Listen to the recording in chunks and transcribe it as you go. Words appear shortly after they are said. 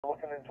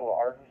looking into an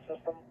Arden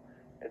system.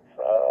 It's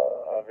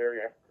a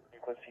very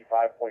frequency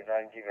 5.9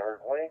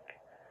 gigahertz link.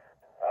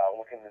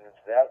 Looking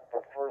into that.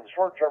 But for the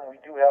short term, we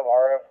do have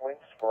RF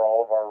links for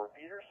all of our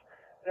repeaters,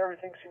 and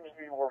everything seems to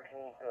be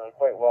working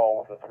quite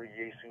well with the 3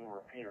 Yaesu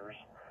repeaters.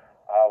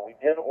 We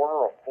did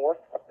order a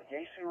 4th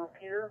Yaesu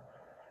repeater.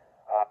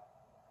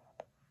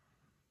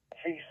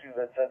 Yaesu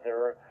that said there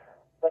were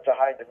such a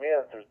high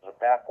demand, there's a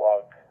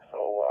backlog, so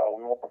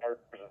we won't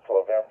start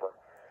until November.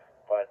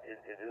 But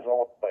it is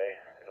on the way,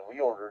 and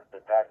we ordered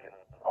it back in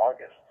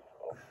August.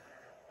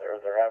 So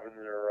they're having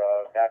their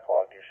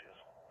backlog issues.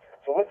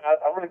 So with that,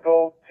 I'm going to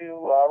go to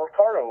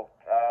Ricardo,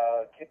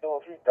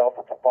 Kilo 3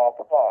 Delta Papa.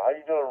 How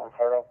you doing,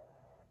 Ricardo?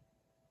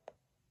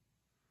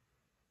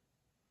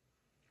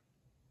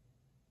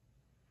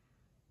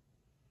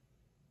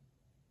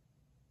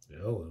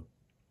 Hello.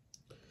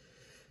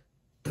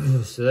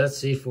 So that's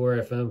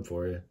C4FM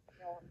for you.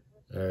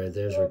 All right,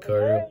 there's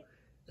Ricardo.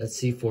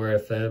 That's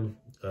C4FM.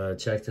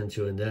 Checked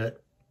into a net.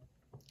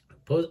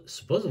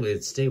 Supposedly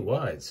it's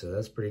statewide, so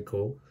that's pretty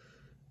cool.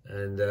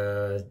 And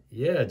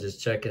yeah, just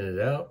checking it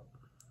out.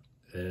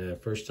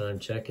 First time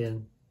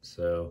check-in,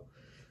 so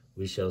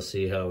we shall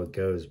see how it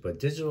goes. But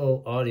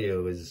digital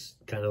audio is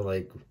kind of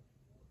like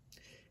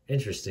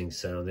interesting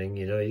sounding.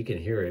 You know, you can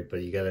hear it,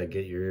 but you got to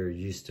get your ear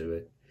used to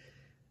it.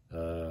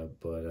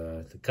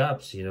 But the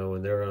cops, you know,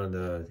 when they're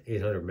on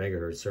 800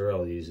 megahertz, they're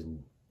all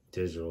using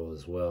digital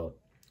as well.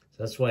 So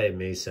that's why it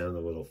may sound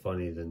a little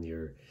funny than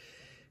your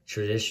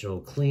traditional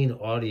clean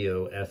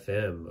audio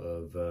FM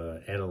of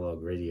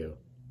analog radio.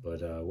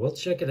 But we'll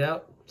check it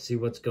out, see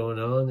what's going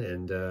on,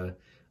 and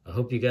I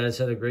hope you guys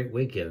had a great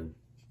weekend.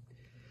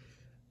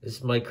 This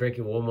is Mike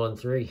Cricket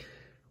 113.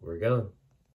 We're gone.